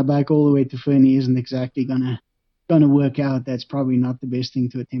 pushing my bike all the way to Fernie isn't exactly gonna work out. That's probably not the best thing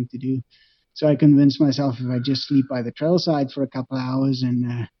to attempt to do. So I convinced myself if I just sleep by the trail side for a couple of hours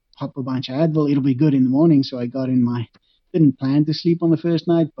and pop a bunch of Advil, it'll be good in the morning. So I didn't plan to sleep on the first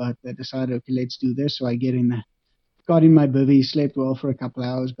night, but I decided, okay, let's do this. So I got in my bivvy, slept well for a couple of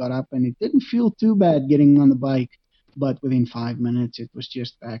hours, got up, and it didn't feel too bad getting on the bike. But within 5 minutes, it was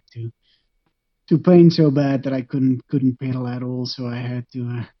just back to pain so bad that I couldn't pedal at all. So I had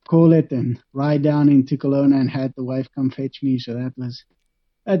to call it and ride down into Kelowna and had the wife come fetch me. So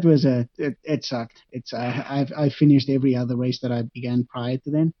it sucked. I finished every other race that I began prior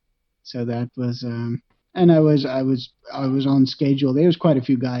to then. So that was and I was on schedule. There was quite a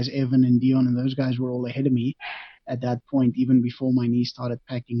few guys, Evan and Dion, and those guys were all ahead of me at that point, even before my knee started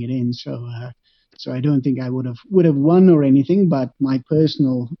packing it in. So I don't think I would have won or anything, but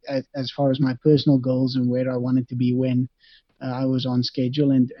as far as my personal goals and where I wanted to be when I was on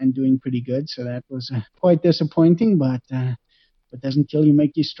schedule and doing pretty good. So that was quite disappointing, but doesn't kill you,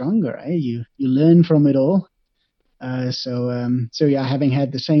 make you stronger. You learn from it all. Having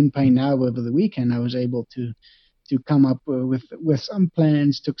had the same pain now over the weekend, I was able to come up with some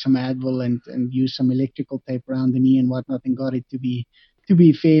plans, took some Advil and used some electrical tape around the knee and whatnot, and got it to be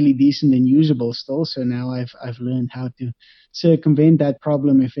fairly decent and usable still. So now I've learned how to circumvent that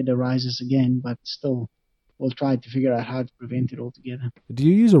problem if it arises again, but still we'll try to figure out how to prevent it altogether. Do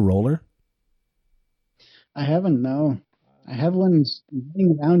you use a roller? I haven't, no. I have one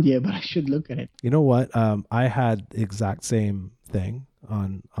sitting around here, but I should look at it. You know what? I had the exact same thing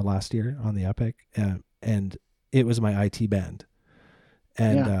on last year on the Epic, and it was my IT band,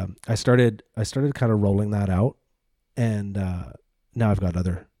 and I started kind of rolling that out, and now I've got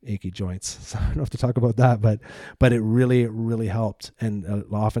other achy joints, so I don't have to talk about that, but it really helped. And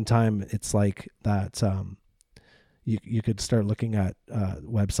oftentimes it's like that. You could start looking at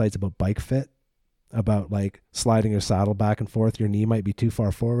websites about bike fit, about like sliding your saddle back and forth. Your knee might be too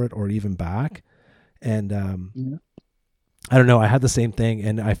far forward or even back. And I don't know. I had the same thing,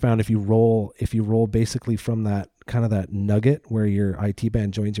 and I found if you roll basically from that kind of that nugget where your IT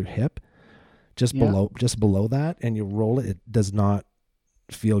band joins your hip, just below that, and you roll it, it does not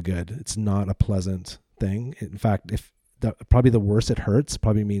feel good. It's not a pleasant thing. In fact, if probably the worse it hurts,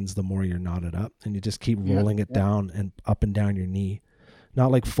 probably means the more you're knotted up, and you just keep rolling it down and up and down your knee,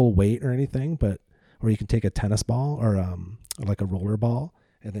 not like full weight or anything, but or you can take a tennis ball or like a roller ball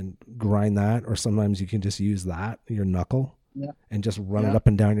and then grind that, or sometimes you can just use that your knuckle and just run it up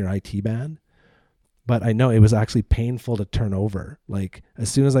and down your IT band. But I know it was actually painful to turn over. Like as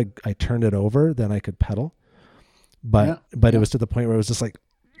soon as I turned it over, then I could pedal. But it was to the point where it was just like,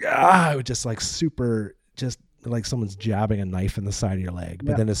 it was just like super, just like someone's jabbing a knife in the side of your leg.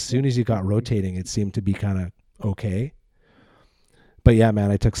 But then as soon as you got rotating, it seemed to be kind of okay. But yeah, man,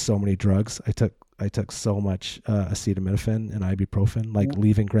 I took so many drugs. I took so much acetaminophen and ibuprofen. Like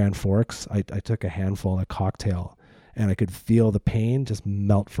leaving Grand Forks, I took a handful, a cocktail, and I could feel the pain just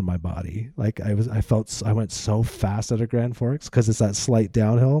melt from my body. Like I went so fast out of Grand Forks because it's that slight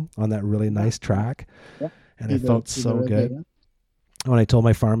downhill on that really nice track, and I felt so good. When I told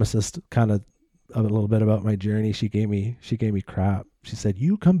my pharmacist kind of a little bit about my journey, she gave me crap. She said,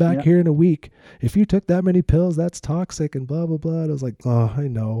 "You come back here in a week. If you took that many pills, that's toxic," and blah blah blah. And I was like, "Oh, I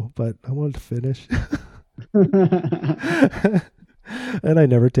know, but I wanted to finish." And I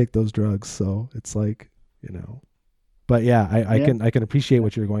never take those drugs, so it's like, But yeah, I can appreciate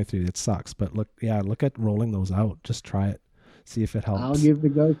what you're going through. It sucks, but look at rolling those out. Just try it, see if it helps. I'll give it a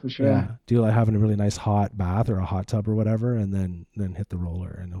go for sure. Yeah, do like having a really nice hot bath or a hot tub or whatever, and then hit the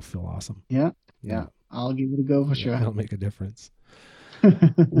roller, and it'll feel awesome. Yeah. I'll give it a go for sure. It'll make a difference.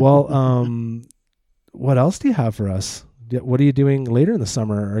 Well, what else do you have for us? What are you doing later in the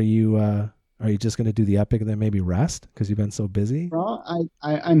summer? Are you just going to do the Epic and then maybe rest because you've been so busy? Well,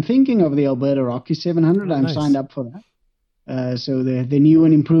 I'm thinking of the Alberta Rockies 700. I'm nice. Signed up for that. So the new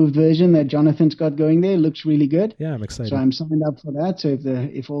and improved version that Jonathan's got going there looks really good. Yeah, I'm excited. So I'm signed up for that. So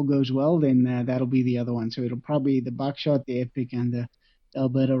if all goes well, then that'll be the other one. So it'll probably the Buckshot, the Epic, and the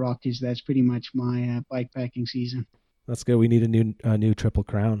Alberta Rockies. That's pretty much my bikepacking season. That's good. We need a new Triple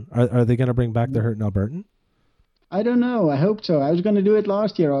Crown. Are they going to bring back the Hurt in Albertan? I don't know. I hope so. I was going to do it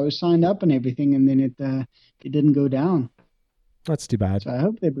last year. I was signed up and everything, and then it didn't go down. That's too bad. So I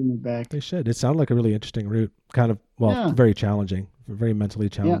hope they bring it back. They should. It sounded like a really interesting route. Kind of, very challenging, very mentally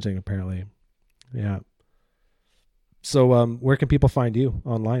challenging, apparently. Yeah. So where can people find you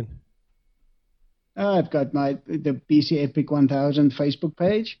online? I've got the BC Epic 1000 Facebook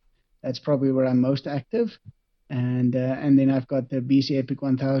page. That's probably where I'm most active. And then I've got the BC Epic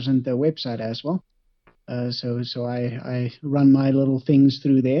 1000 website as well. So I run my little things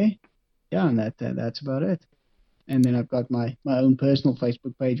through there. Yeah, and that's about it. And then I've got my own personal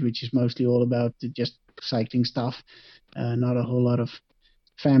Facebook page, which is mostly all about just cycling stuff, not a whole lot of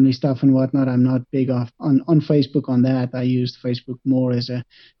family stuff and whatnot. I'm not big on Facebook on that. I use Facebook more as a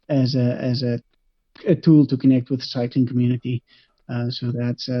tool to connect with the cycling community. So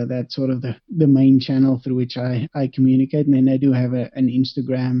that's sort of the main channel through which I communicate. And then I do have an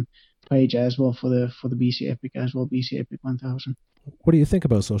Instagram page as well for the BC Epic as well, BC Epic 1000. What do you think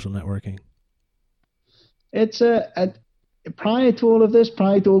about social networking? It's prior to all of this,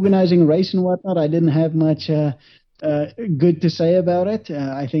 prior to organizing a race and whatnot, I didn't have much good to say about it.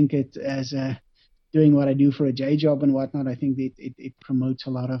 I think it as doing what I do for a day job and whatnot. I think it promotes a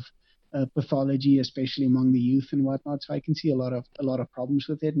lot of pathology, especially among the youth and whatnot. So I can see a lot of problems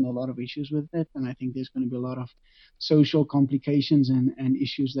with it and a lot of issues with it. And I think there's going to be a lot of social complications and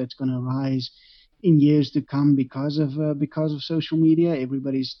issues that's going to arise in years to come because of social media.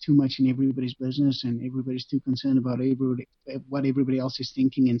 Everybody's too much in everybody's business, and everybody's too concerned about what everybody else is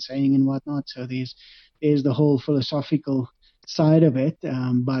thinking and saying and whatnot. So there's the whole philosophical side of it.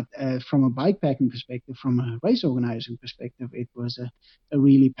 But from a bikepacking perspective, from a race organizing perspective, it was a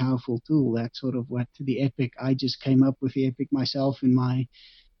really powerful tool. That's sort of what the Epic. I just came up with the Epic myself in my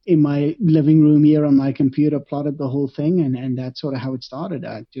living room here on my computer, plotted the whole thing, and that's sort of how it started.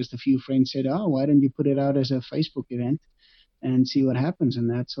 Just a few friends said, "Oh, why don't you put it out as a Facebook event and see what happens?" And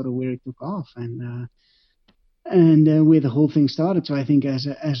that's sort of where it took off, and where the whole thing started. So I think as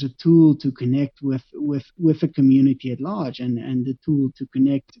a tool to connect with the community at large, and the tool to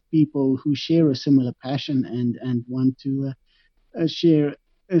connect people who share a similar passion and want to share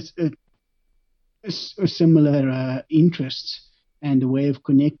a similar interests, and a way of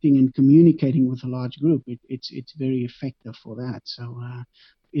connecting and communicating with a large group, it's very effective for that. So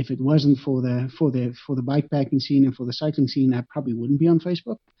if it wasn't for the bikepacking scene and for the cycling scene, I probably wouldn't be on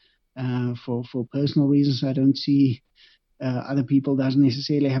Facebook. For personal reasons, I don't see other people. Doesn't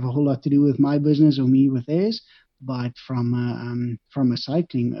necessarily have a whole lot to do with my business or me with theirs. but from a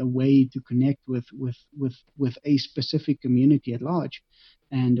cycling, a way to connect with a specific community at large,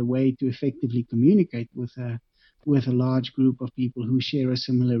 and a way to effectively communicate with a large group of people who share a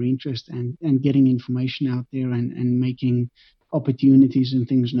similar interest, and getting information out there, and making opportunities and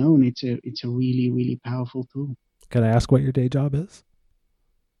things known. It's a really, really powerful tool. Can I ask what your day job is?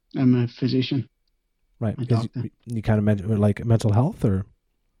 I'm a physician. Right. Because you kind of mentioned like mental health, or?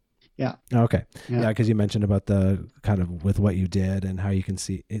 Yeah. Okay. Yeah. Because you mentioned about the kind of with what you did and how you can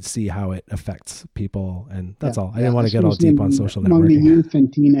see how it affects people. And that's all. I didn't want to get all deep on social among networking. The youth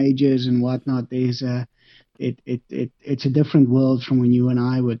and teenagers and whatnot, there's it's a different world from when you and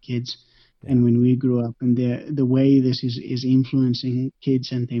I were kids. Yeah. And when we grew up, and the way this is influencing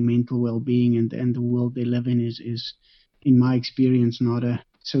kids and their mental well-being, and the world they live in is in my experience, not a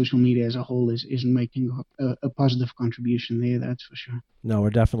social media as a whole isn't making a positive contribution there. That's for sure. No, we're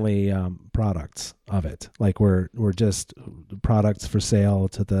definitely products of it. Like we're just products for sale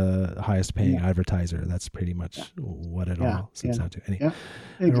to the highest paying advertiser. That's pretty much what it all sits down to. Exactly.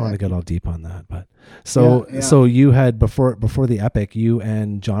 I don't want to get all deep on that, but so you had before the Epic, you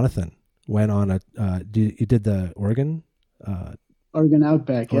and Jonathan went on you did the Oregon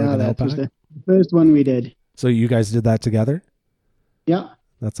Outback. That was the first one we did. So you guys did that together? Yeah.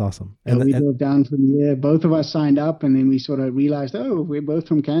 That's awesome. And we drove down from there. Both of us signed up, and then we sort of realized, we're both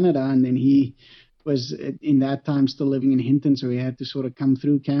from Canada. And then he was in that time still living in Hinton, so he had to sort of come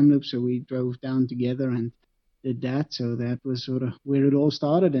through Kamloops. So we drove down together and did that. So that was sort of where it all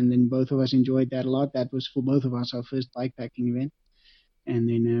started. And then both of us enjoyed that a lot. That was for both of us our first bikepacking event. And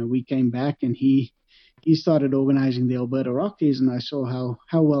then we came back, and he started organizing the Alberta Rockies, and I saw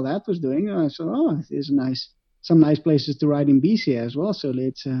how well that was doing. And I thought, there's some nice places to ride in BC as well. So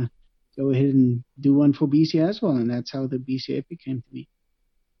let's go ahead and do one for BC as well. And that's how the BC Epic came to be.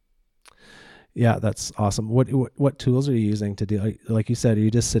 Yeah, that's awesome. What tools are you using to do? Like you said, are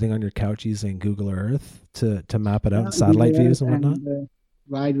you just sitting on your couch using Google Earth to map it out, satellite views and whatnot? And,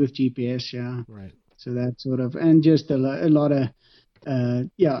 ride with GPS, yeah. Right. So that sort of, and just a lot of,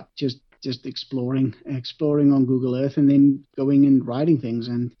 just exploring on Google Earth, and then going and riding things.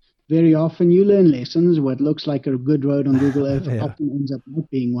 And very often you learn lessons. What looks like a good road on Google Earth often ends up not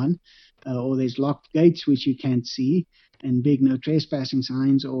being one. Or there's locked gates which you can't see, and big no trespassing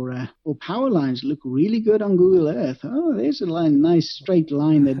signs, or power lines look really good on Google Earth. Oh, there's a nice straight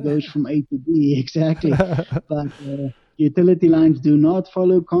line that goes from A to B, exactly. But utility lines do not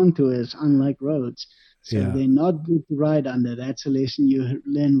follow contours, unlike roads. So they're not good to ride under. That's a lesson you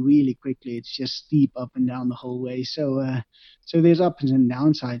learn really quickly. It's just steep up and down the whole way. So there's ups and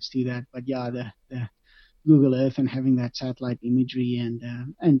downsides to that. But the Google Earth and having that satellite imagery and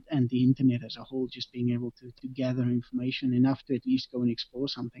the internet as a whole, just being able to gather information enough to at least go and explore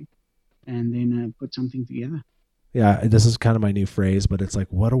something, and then put something together. Yeah, this is kind of my new phrase, but it's like,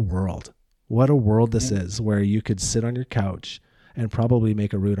 what a world. What a world this is, where you could sit on your couch and probably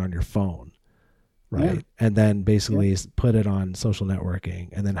make a route on your phone. Right. Yeah. And then basically put it on social networking,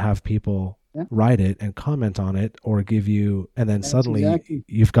 and then have people write it and comment on it, or give you, and then suddenly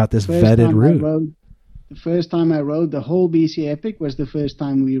you've got this vetted route. The first time I rode the whole BC Epic was the first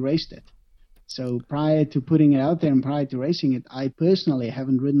time we raced it. So prior to putting it out there and prior to racing it, I personally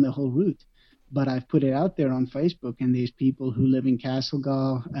haven't ridden the whole route, but I've put it out there on Facebook, and there's people who live in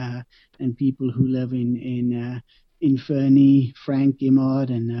Castlegar, and people who live in Fernie, Frank Gimmard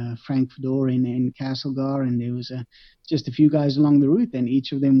and Frank Fedor in Castlegar, and there was just a few guys along the route, and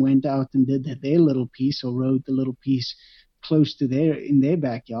each of them went out and did their little piece, or rode the little piece close to in their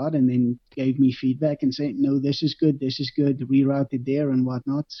backyard, and then gave me feedback and said, no, this is good, rerouted there and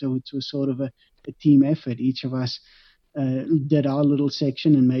whatnot. So it was sort of a team effort. Each of us did our little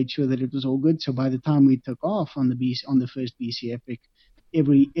section and made sure that it was all good. So by the time we took off on the first BC Epic,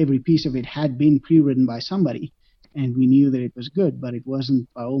 every piece of it had been pre-written by somebody, and we knew that it was good, but it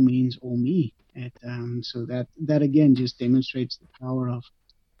wasn't by all means all me. So that again just demonstrates the power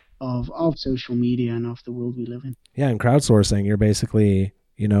of social media and of the world we live in. Yeah, and crowdsourcing, you're basically,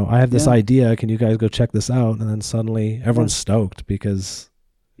 I have this idea, can you guys go check this out? And then suddenly everyone's stoked because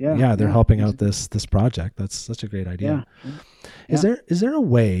they're helping out this project. That's such a great idea. Is there a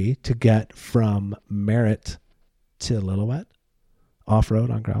way to get from Merritt to Lillooet off-road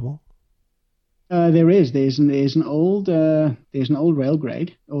on gravel? There is. There's an old rail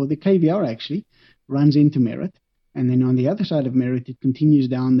grade, or the KVR actually runs into Merritt, and then on the other side of Merritt it continues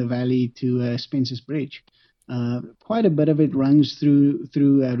down the valley to Spencer's Bridge. Quite a bit of it runs through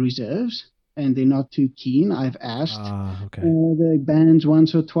reserves, and they're not too keen. I've asked the bands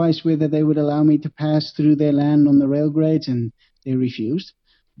once or twice whether they would allow me to pass through their land on the rail grades, and they refused.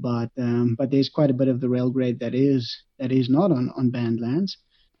 but there's quite a bit of the rail grade that is not on banned lands.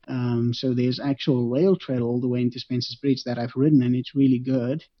 So there's actual rail trail all the way into Spencer's Bridge that I've ridden, and it's really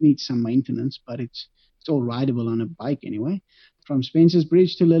good. Needs some maintenance, but it's all rideable on a bike anyway. From Spencer's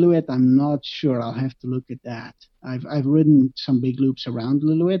Bridge to Lillooet, I'm not sure. I'll have to look at that. I've ridden some big loops around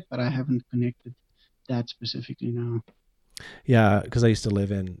Lillooet, but I haven't connected that specifically now. Yeah, because I used to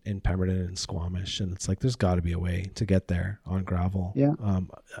live in Pemberton and Squamish, and it's like there's got to be a way to get there on gravel. Yeah.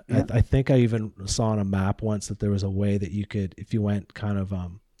 I think I even saw on a map once that there was a way that you could, if you went kind of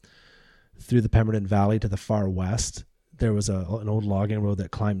through the Pemberton Valley to the far west, there was an old logging road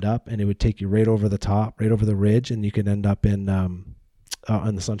that climbed up, and it would take you right over the top, right over the ridge, and you could end up in on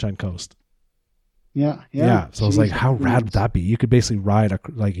the Sunshine Coast. Yeah. So I was like, how rad would that be? You could basically ride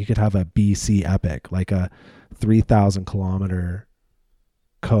you could have a BC epic, like a 3,000 kilometer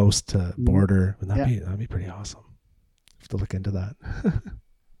coast to border. That'd be pretty awesome. Have to look into that.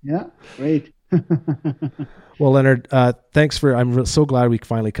 Yeah, great. Well, Lennard, thanks I'm so glad we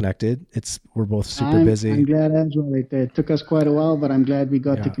finally connected. We're both super busy. I'm glad as well. It took us quite a while, but I'm glad we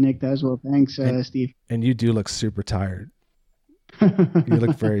got to connect as well. Thanks, Steve. And you do look super tired. You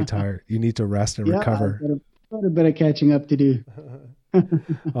look very tired. You need to rest and recover. I've got a bit of catching up to do.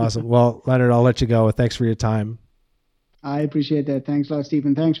 Awesome. Well, Lennard, I'll let you go. Thanks for your time. I appreciate that. Thanks a lot,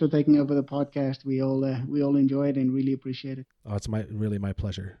 Stephen. Thanks for taking over the podcast. We all enjoy it and really appreciate it. Oh, it's really my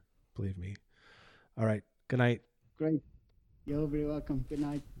pleasure. Believe me. All right. Good night. Great. You're very welcome. Good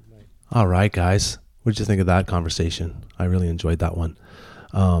night. All right, guys. What did you think of that conversation? I really enjoyed that one.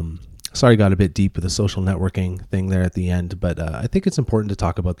 Sorry I got a bit deep with the social networking thing there at the end, but I think it's important to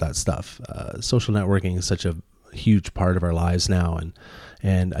talk about that stuff. Social networking is such a huge part of our lives now,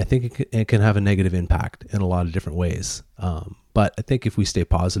 and I think it can have a negative impact in a lot of different ways. But I think if we stay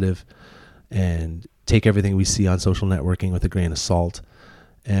positive and take everything we see on social networking with a grain of salt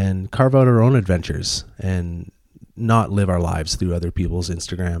and carve out our own adventures and not live our lives through other people's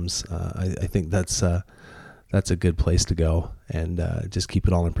Instagrams, I think that's a good place to go, and just keep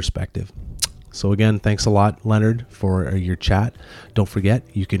it all in perspective. So again, thanks a lot, Lennard, for your chat. Don't forget,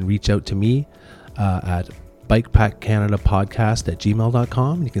 you can reach out to me at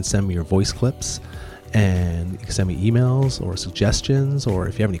bikepackcanadapodcast@gmail.com. You can send me your voice clips, and you can send me emails or suggestions, or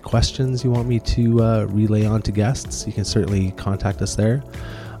if you have any questions you want me to relay on to guests, you can certainly contact us there.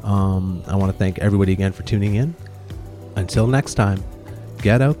 I want to thank everybody again for tuning in. Until next time,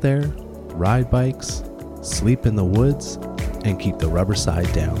 get out there, ride bikes, sleep in the woods, and keep the rubber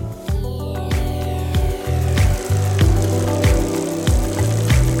side down.